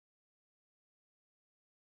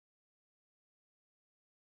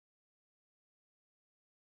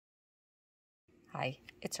Hi,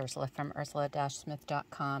 it's Ursula from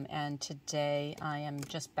ursula-smith.com, and today I am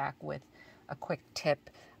just back with a quick tip.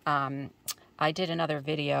 I did another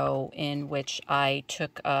video in which I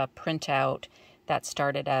took a printout that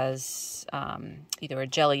started as either a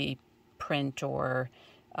Gelli print or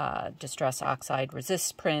distress oxide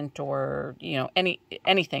resist print, or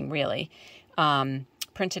anything really.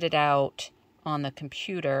 Printed it out on the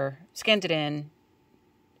computer, scanned it in,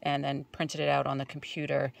 and then printed it out on the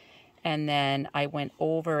computer. And then I went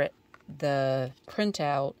over the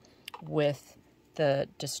printout with the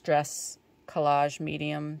Distress Collage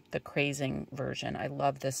Medium, the Crayons version. I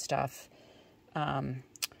love this stuff. I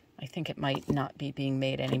think it might not be being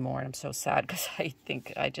made anymore, and I'm so sad because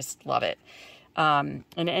I just love it. In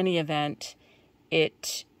any event,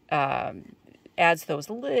 it adds those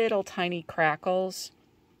little tiny crackles.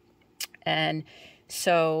 And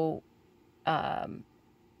so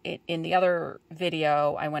in the other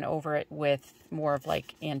video, I went over it with more of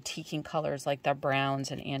like antiquing colors, like the browns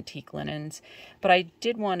and antique linens. But I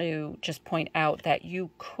did want to just point out that you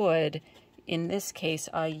could, in this case,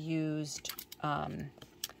 I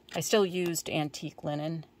still used antique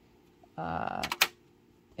linen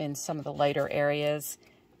in some of the lighter areas.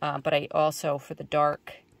 But I also, for the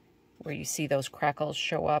dark, where you see those crackles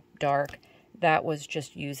show up dark, that was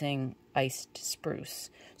just using iced spruce.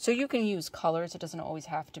 So you can use colors. It doesn't always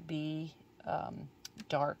have to be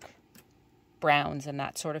dark browns and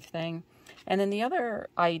that sort of thing. And then the other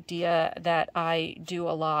idea that I do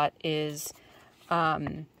a lot is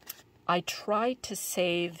I try to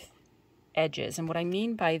save edges. And what I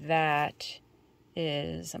mean by that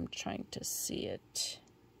is, I'm trying to see it,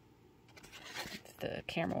 if the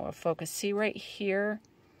camera will focus. See right here?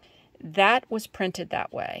 That was printed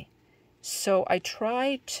that way. So I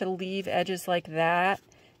try to leave edges like that,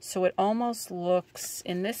 so it almost looks,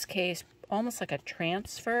 in this case, almost like a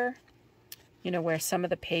transfer, where some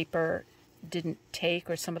of the paper didn't take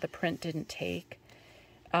or some of the print didn't take.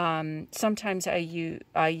 Sometimes I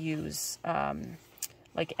use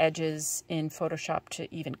like edges in Photoshop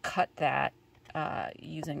to even cut that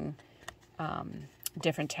using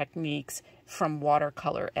different techniques from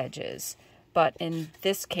watercolor edges. But in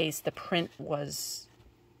this case, the print was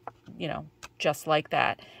just like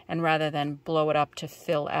that. And rather than blow it up to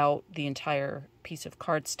fill out the entire piece of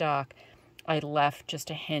cardstock, I left just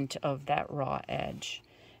a hint of that raw edge.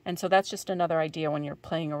 And so that's just another idea when you're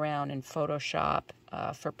playing around in Photoshop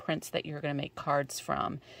for prints that you're going to make cards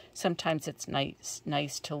from. Sometimes it's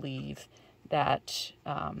nice to leave that,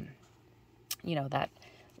 that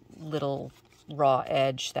little raw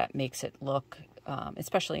edge that makes it look,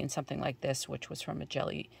 especially in something like this, which was from a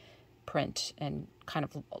Gelli print and kind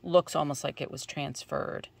of looks almost like it was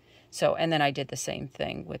transferred. So, and then I did the same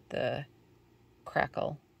thing with the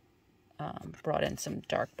crackle, brought in some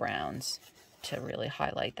dark browns to really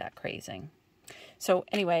highlight that crazing. So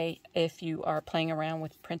anyway, if you are playing around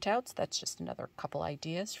with printouts, that's just another couple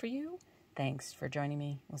ideas for you. Thanks for joining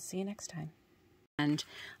me. We'll see you next time. And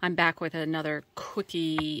I'm back with another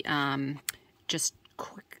quickie, just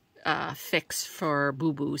quick fix for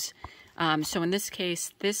boo-boos. So in this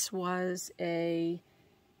case, this was a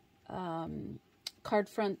card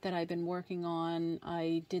front that I've been working on.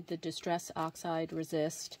 I did the Distress Oxide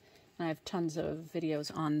Resist, and I have tons of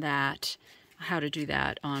videos on that, how to do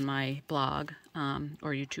that on my blog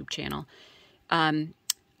or YouTube channel.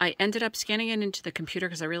 I ended up scanning it into the computer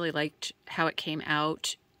because I really liked how it came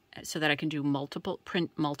out, so that I can do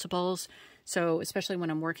print multiples. So especially when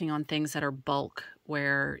I'm working on things that are bulk,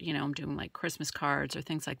 where, I'm doing like Christmas cards or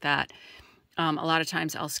things like that, a lot of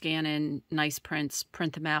times I'll scan in nice prints,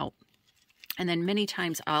 print them out, and then many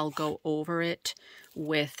times I'll go over it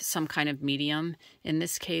with some kind of medium. In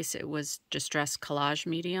this case, it was Distress Collage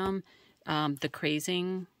Medium, the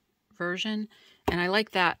Crayons version. And I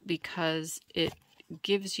like that because it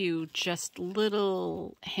gives you just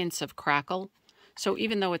little hints of crackle. So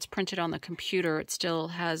even though it's printed on the computer, it still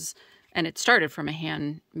has, and it started from a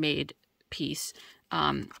handmade piece,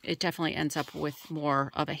 it definitely ends up with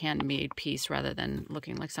more of a handmade piece rather than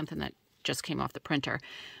looking like something that just came off the printer.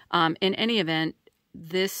 In any event,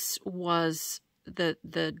 this was the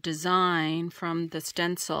design from the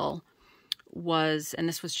stencil was, and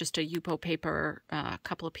this was just a Yupo paper, a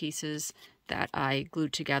couple of pieces that I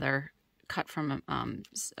glued together, cut from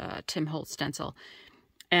Tim Holtz stencil.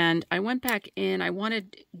 And I went back in, I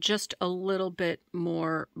wanted just a little bit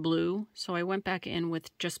more blue, so I went back in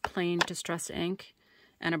with just plain Distress ink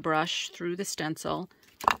and a brush through the stencil.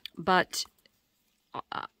 But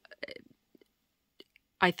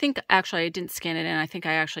I think actually I didn't scan it in. I think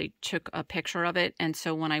I actually took a picture of it. And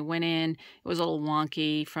so when I went in, it was a little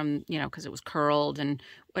wonky from, you know, because it was curled and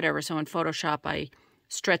whatever. So in Photoshop, I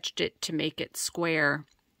stretched it to make it square.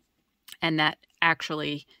 And that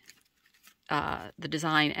actually, the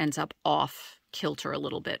design ends up off kilter a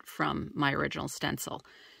little bit from my original stencil.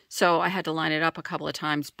 So I had to line it up a couple of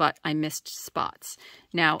times, but I missed spots.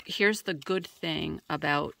 Now, here's the good thing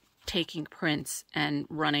about taking prints and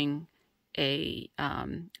running a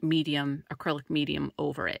acrylic medium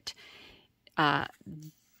over it.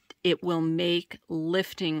 It will make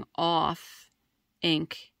lifting off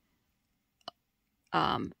ink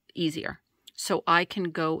easier. So I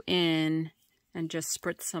can go in and just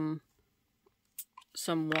spritz some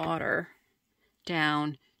water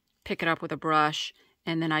down, pick it up with a brush,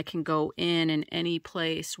 and then I can go in any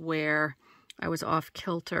place where I was off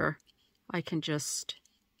kilter. I can just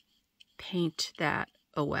paint that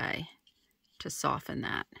away to soften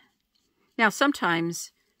that. Now,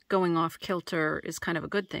 sometimes going off kilter is kind of a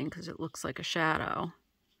good thing because it looks like a shadow.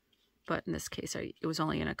 But in this case, it was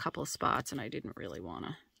only in a couple of spots and I didn't really want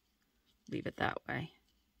to leave it that way.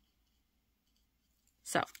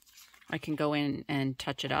 So I can go in and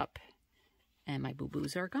touch it up and my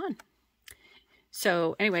boo-boos are gone.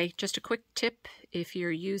 So anyway, just a quick tip if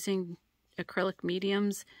you're using acrylic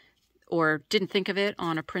mediums or didn't think of it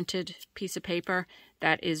on a printed piece of paper,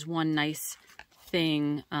 that is one nice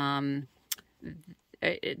thing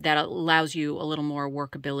that allows you a little more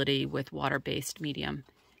workability with water-based medium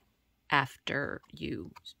after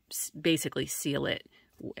you basically seal it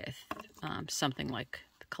with something like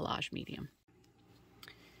the collage medium.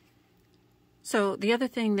 So the other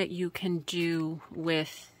thing that you can do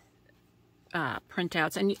with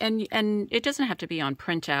printouts, and it doesn't have to be on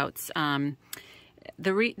printouts.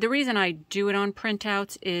 The reason I do it on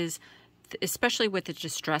printouts is, especially with the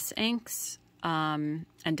distress inks, and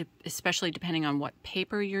especially depending on what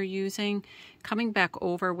paper you're using, coming back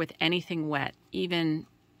over with anything wet, even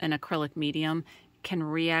an acrylic medium, can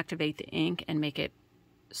reactivate the ink and make it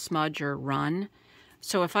smudge or run.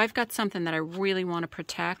 So if I've got something that I really want to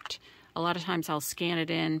protect, a lot of times I'll scan it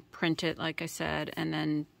in, print it, like I said, and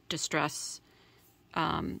then distress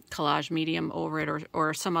collage medium over it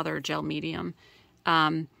or some other gel medium.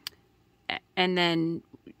 And then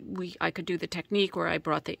I could do the technique where I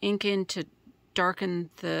brought the ink in to darken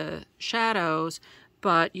the shadows,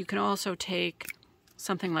 but you can also take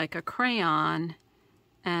something like a crayon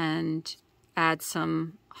and add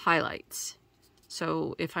some highlights.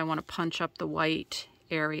 So if I want to punch up the white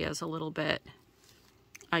areas a little bit,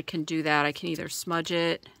 I can do that. I can either smudge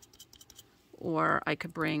it or I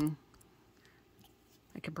could bring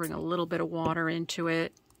a little bit of water into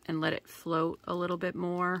it and let it float a little bit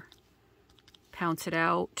more, pounce it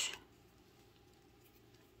out.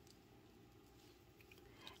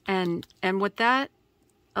 And what that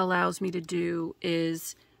allows me to do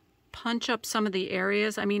is punch up some of the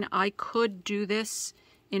areas. I mean, I could do this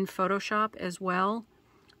in Photoshop as well,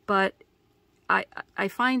 but I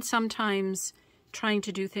find sometimes trying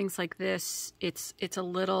to do things like this, it's a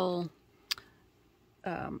little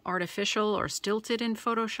artificial or stilted in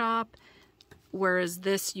Photoshop, whereas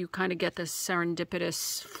this, you kind of get this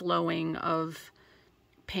serendipitous flowing of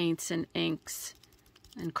paints and inks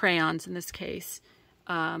and crayons in this case.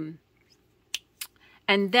 And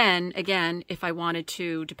then again, if I wanted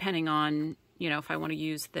to, depending on, you know, if I want to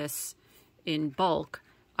use this in bulk,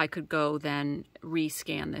 I could go then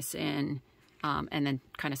rescan this in and then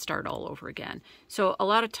kind of start all over again. So a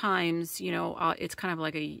lot of times, you know, it's kind of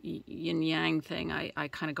like a yin-yang thing. I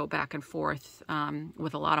kind of go back and forth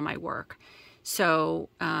with a lot of my work. So,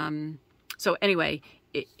 so anyway,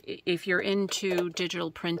 if you're into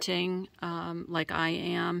digital printing like I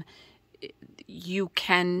am, you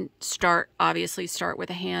can obviously start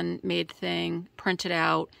with a handmade thing, print it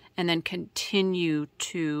out, and then continue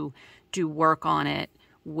to do work on it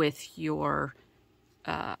with your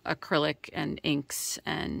acrylic and inks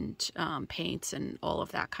and paints and all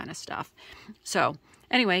of that kind of stuff. So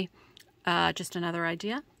anyway, just another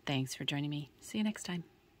idea. Thanks for joining me. See you next time.